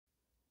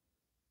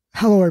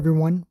Hello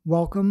everyone,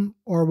 welcome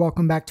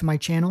back to my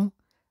channel.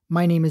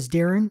 My name is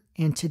Darren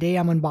and today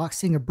I'm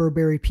unboxing a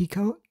Burberry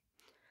peacoat.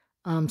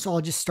 So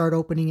I'll just start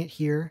opening it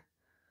here.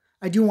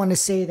 I do want to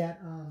say that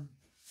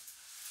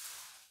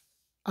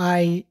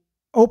I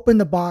opened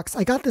the box.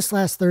 I got this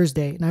last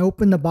Thursday and I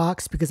opened the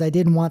box because I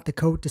didn't want the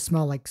coat to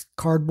smell like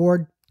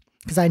cardboard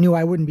because I knew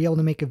I wouldn't be able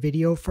to make a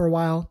video for a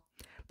while.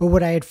 But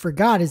what I had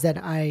forgot is that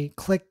I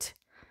clicked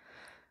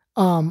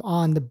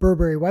on the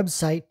Burberry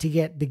website to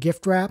get the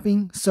gift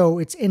wrapping. So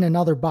it's in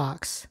another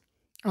box.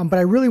 But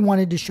I really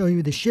wanted to show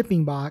you the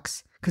shipping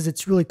box because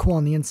it's really cool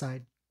on the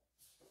inside.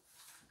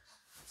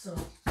 So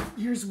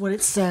here's what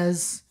it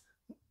says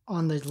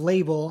on the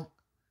label,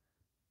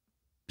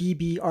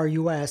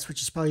 BBRUS,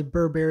 which is probably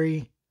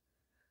Burberry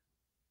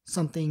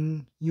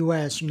something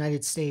US,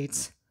 United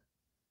States.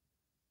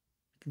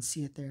 You can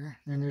see it there.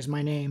 And there's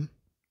my name.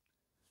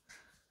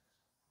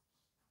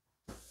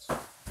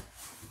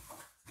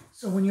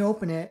 So when you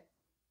open it,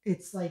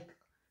 it's like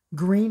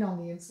green on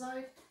the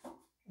inside.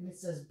 And it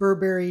says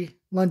Burberry,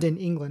 London,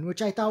 England,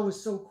 which I thought was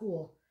so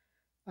cool.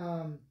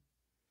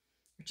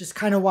 Which is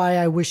kind of why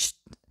I wish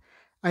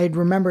I had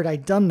remembered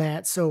I'd done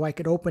that so I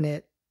could open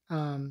it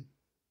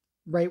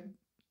right,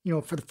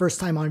 for the first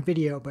time on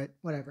video, but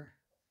whatever.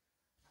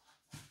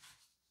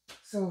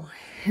 So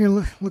here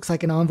looks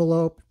like an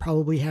envelope,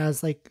 probably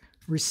has like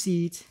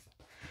receipt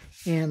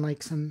and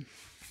like some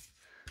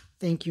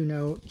thank you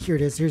note. Here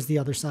it is. Here's the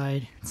other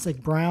side. It's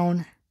like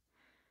brown,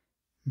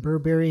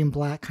 Burberry and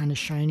black, kind of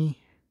shiny.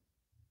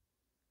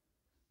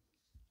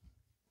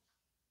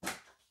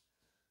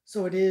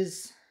 So it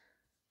is.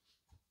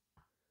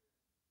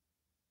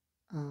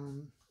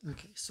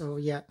 Okay, so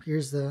yeah,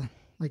 here's the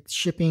like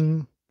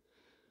shipping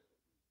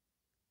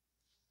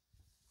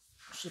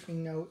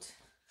note.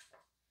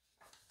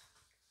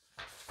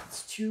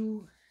 It's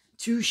two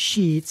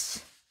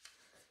sheets.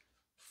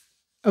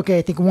 Okay,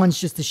 I think one's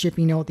just the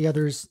shipping note, the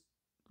other's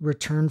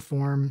return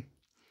form.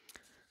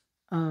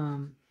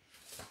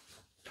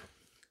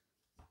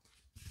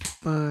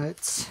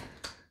 But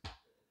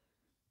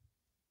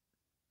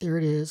there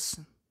it is.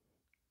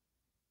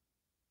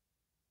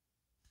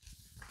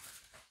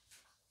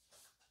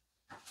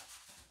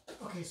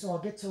 Okay, so I'll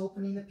get to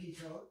opening the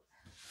peacoat,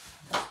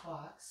 this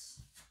box.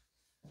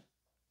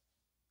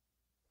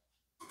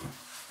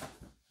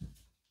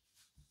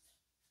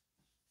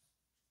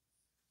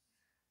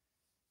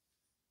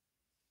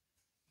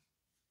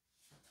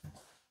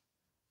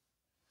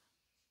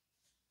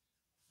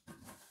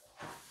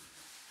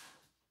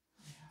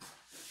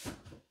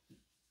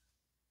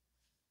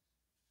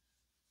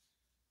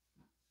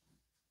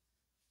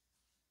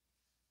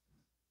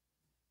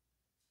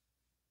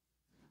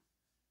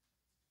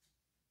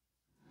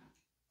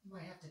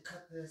 Might have to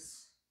cut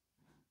this.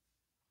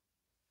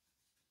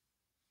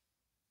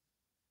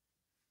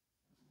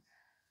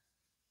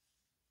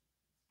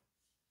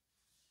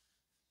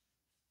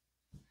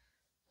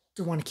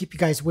 Don't want to keep you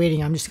guys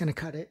waiting. I'm just going to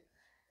cut it.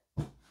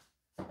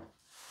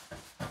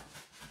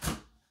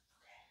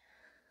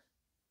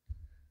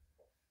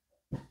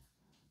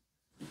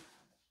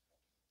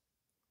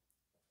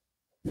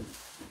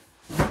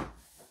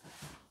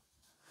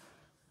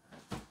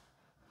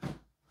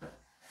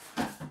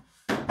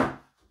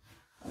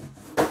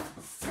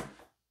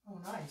 Oh,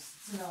 nice.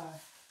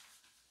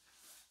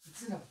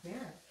 It's in a bag.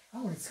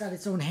 Oh, and it's got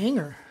its own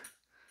hanger.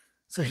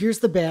 So here's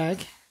the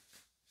bag.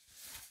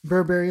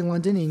 Burberry,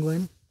 London,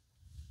 England.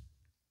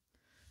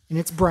 And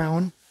it's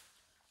brown.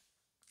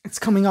 It's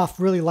coming off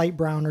really light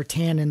brown or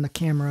tan in the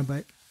camera,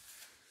 but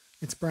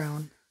it's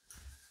brown.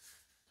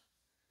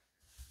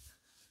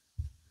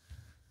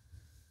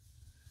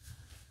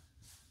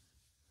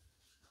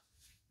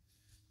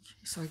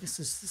 Okay, so I guess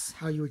this is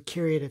how you would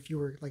carry it if you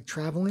were like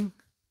traveling.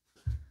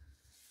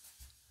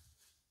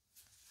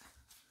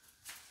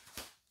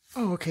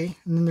 Oh, okay.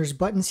 And then there's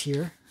buttons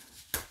here.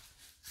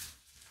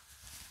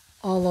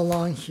 All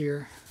along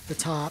here, the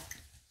top.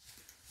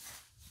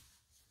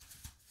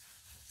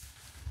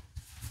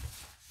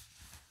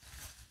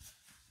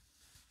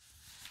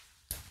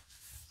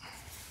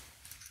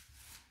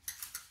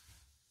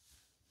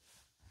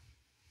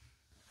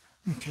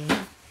 Okay.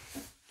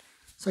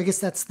 So I guess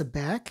that's the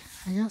back,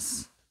 I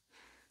guess.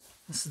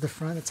 This is the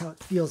front. That's how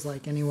it feels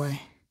like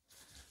anyway.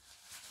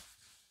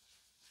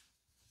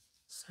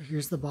 So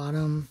here's the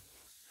bottom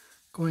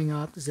going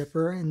up, the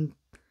zipper, and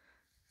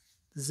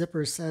the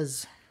zipper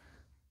says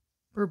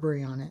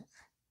Burberry on it.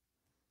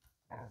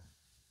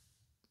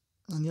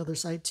 On the other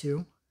side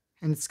too.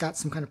 And it's got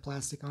some kind of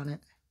plastic on it.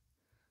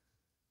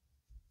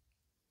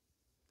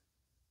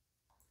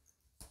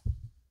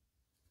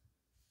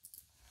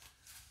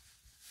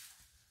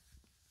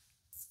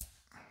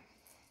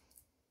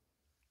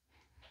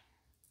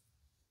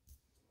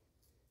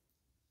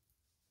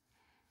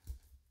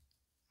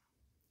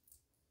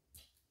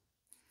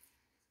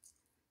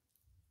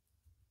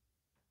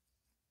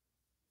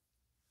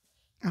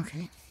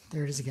 Okay,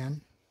 there it is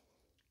again.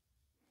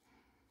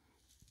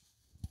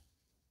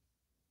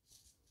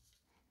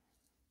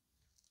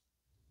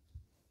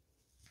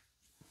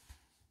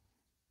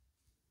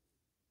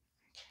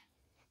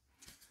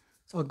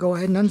 So I'll go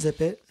ahead and unzip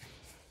it.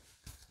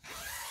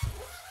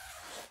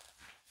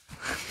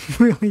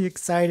 Really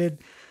excited.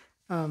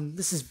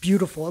 This is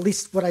beautiful, at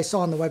least what I saw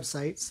on the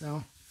website.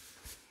 So,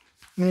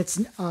 and it's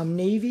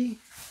navy.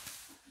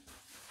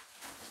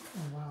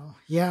 Oh, wow.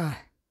 Yeah.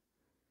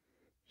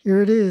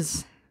 Here it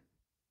is.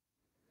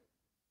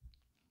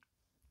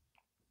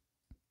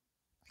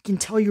 I can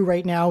tell you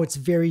right now it's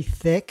very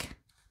thick.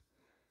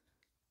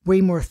 Way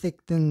more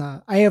thick than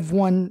the... I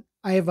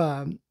have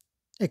a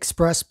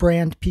Express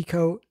brand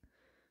Peacoat.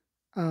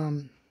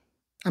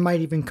 I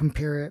might even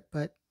compare it,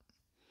 but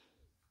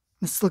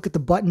let's look at the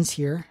buttons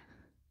here.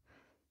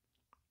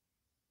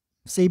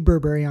 Say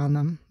Burberry on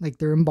them, like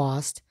they're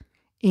embossed.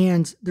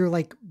 And they're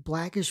like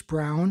blackish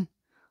brown,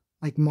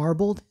 like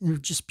marbled. They're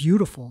just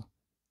beautiful.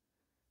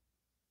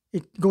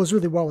 It goes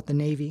really well with the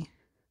navy.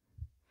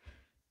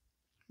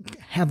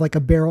 Have like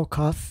a barrel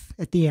cuff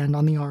at the end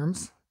on the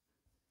arms.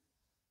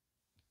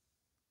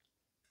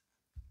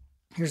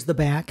 Here's the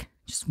back,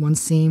 just one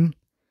seam.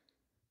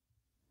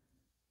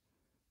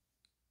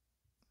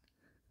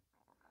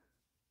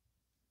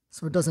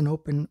 So it doesn't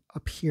open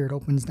up here, it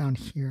opens down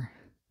here.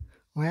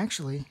 Well,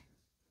 actually, I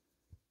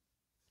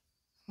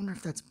wonder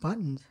if that's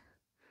buttoned.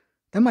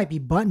 That might be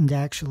buttoned,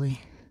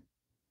 actually.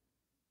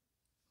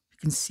 You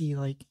can see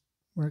like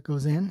where it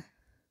goes in.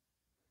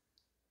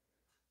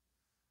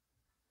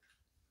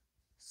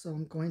 So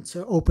I'm going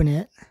to open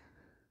it.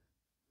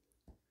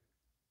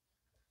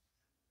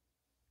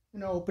 I'm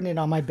going to open it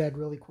on my bed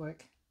really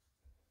quick.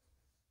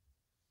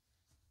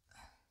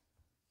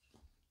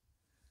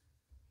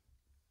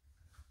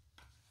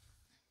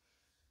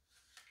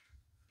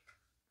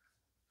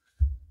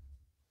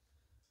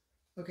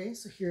 Okay,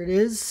 so here it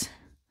is.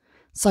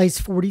 Size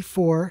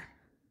 44.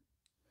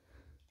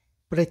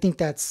 But I think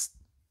that's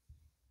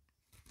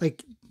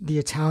like the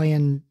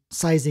Italian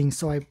sizing.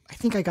 So I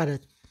think I got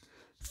a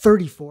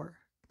 34,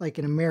 like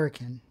an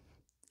American.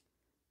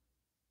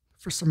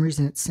 For some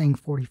reason it's saying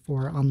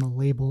 44 on the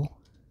label.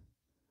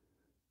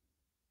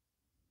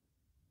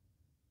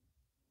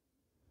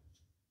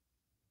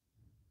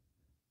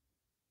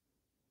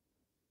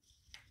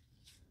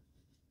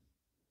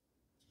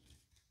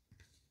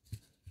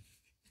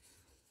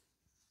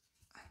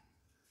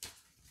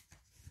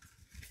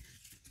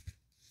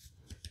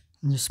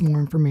 And just more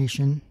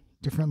information,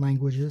 different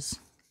languages.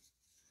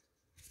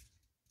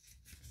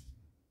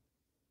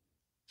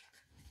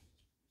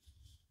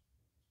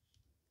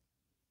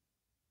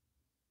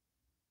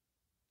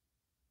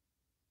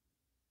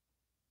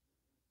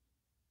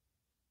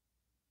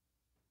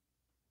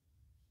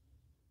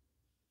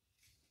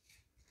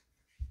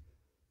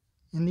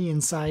 And the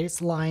inside, it's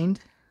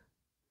lined.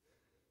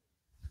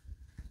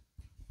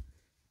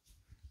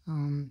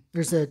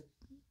 There's a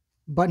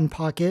button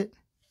pocket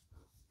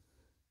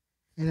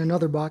and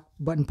another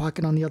button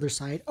pocket on the other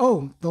side.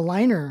 Oh, the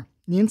liner,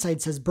 the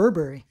inside says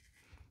Burberry.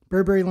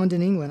 Burberry,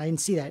 London, England. I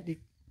didn't see that.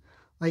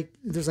 Like,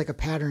 there's like a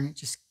pattern. It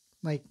just,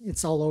 like,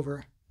 it's all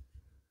over.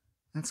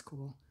 That's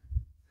cool.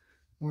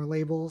 More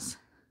labels.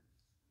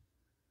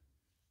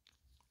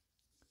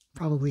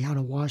 Probably how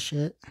to wash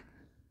it.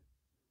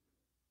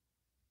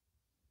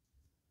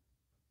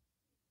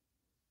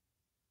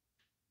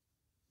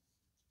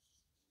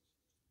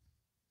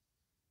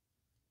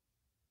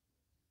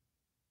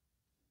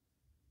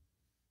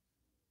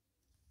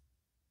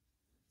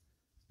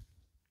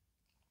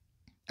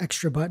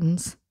 Extra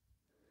buttons.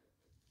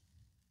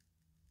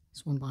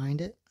 This one behind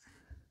it.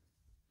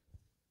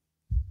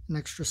 And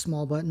extra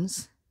small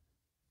buttons.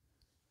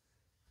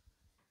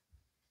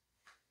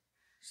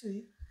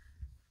 See?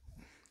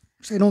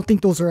 I don't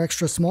think those are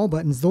extra small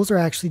buttons. Those are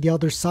actually the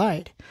other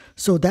side.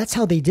 So that's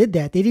how they did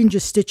that. They didn't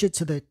just stitch it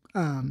to the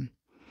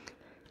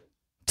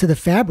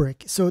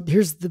fabric. So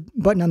here's the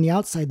button on the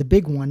outside, the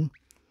big one.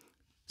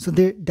 So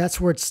there,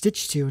 that's where it's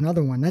stitched to.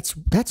 Another one.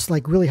 That's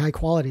like really high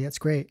quality. That's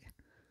great.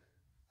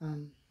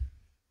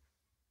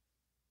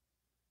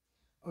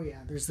 Oh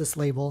yeah, there's this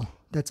label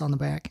that's on the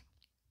back.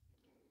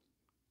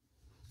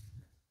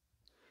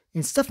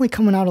 And it's definitely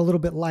coming out a little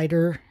bit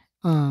lighter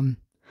on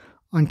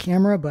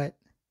camera, but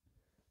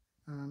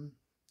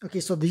okay,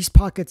 so these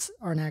pockets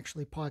aren't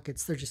actually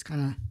pockets. They're just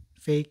kind of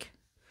fake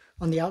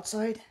on the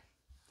outside.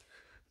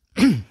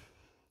 Yeah,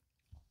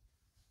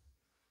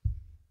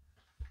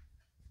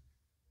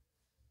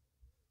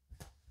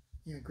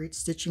 great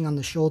stitching on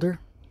the shoulder.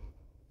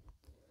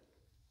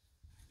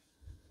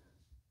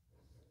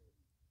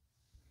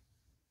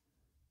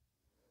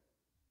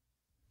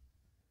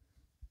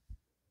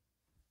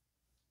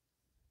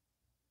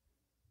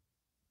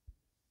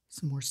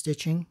 Some more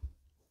stitching.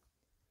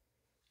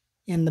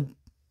 And the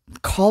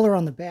collar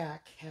on the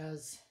back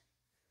has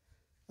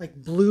like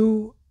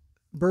blue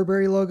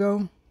Burberry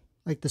logo,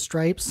 like the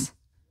stripes.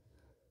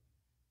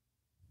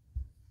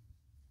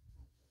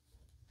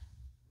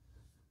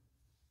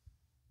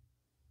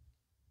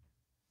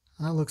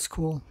 That looks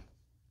cool.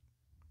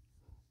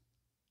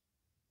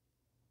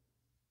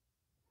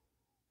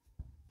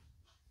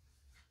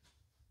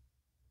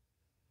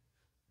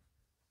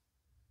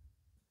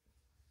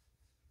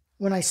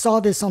 when I saw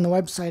this on the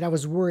website, I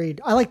was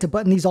worried. I like to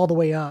button these all the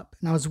way up,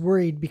 and I was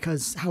worried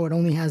because how it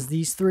only has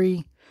these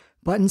 3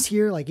 buttons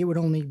here, like it would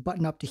only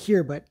button up to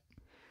here, but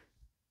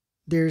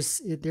there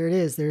it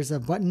is. There's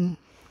a button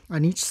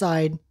on each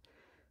side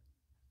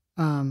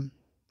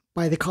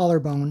by the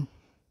collarbone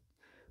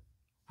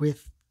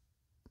with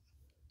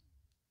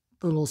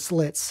the little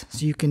slits,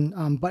 so you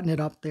can button it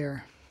up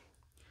there.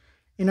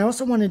 And I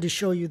also wanted to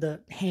show you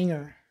the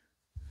hanger.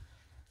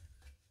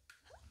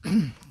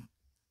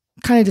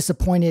 Kind of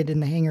disappointed in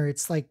the hanger.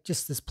 It's like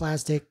just this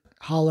plastic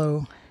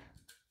hollow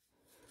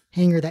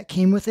hanger that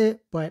came with it,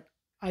 but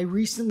I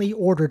recently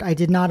ordered, I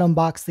did not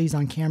unbox these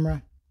on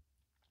camera,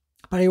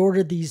 but I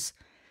ordered these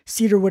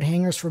cedarwood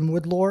hangers from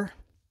Woodlore,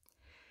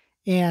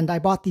 and I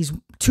bought these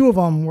 2 of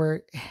them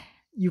where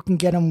you can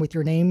get them with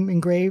your name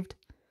engraved.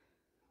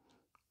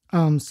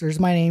 So there's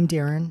my name,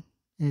 Darren,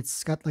 and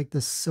it's got like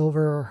the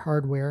silver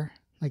hardware,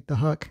 like the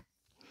hook,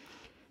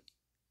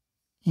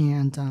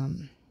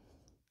 and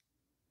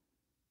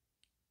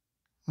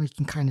well, you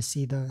can kind of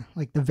see the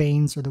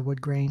veins or the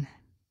wood grain.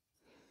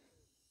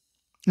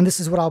 And this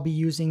is what I'll be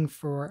using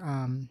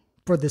for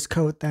this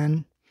coat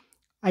then.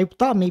 I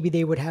thought maybe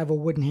they would have a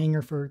wooden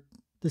hanger for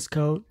this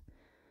coat,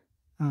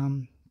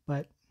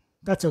 but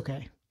that's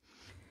okay.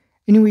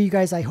 Anyway, you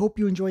guys, I hope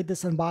you enjoyed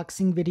this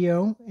unboxing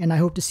video, and I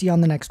hope to see you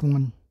on the next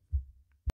one.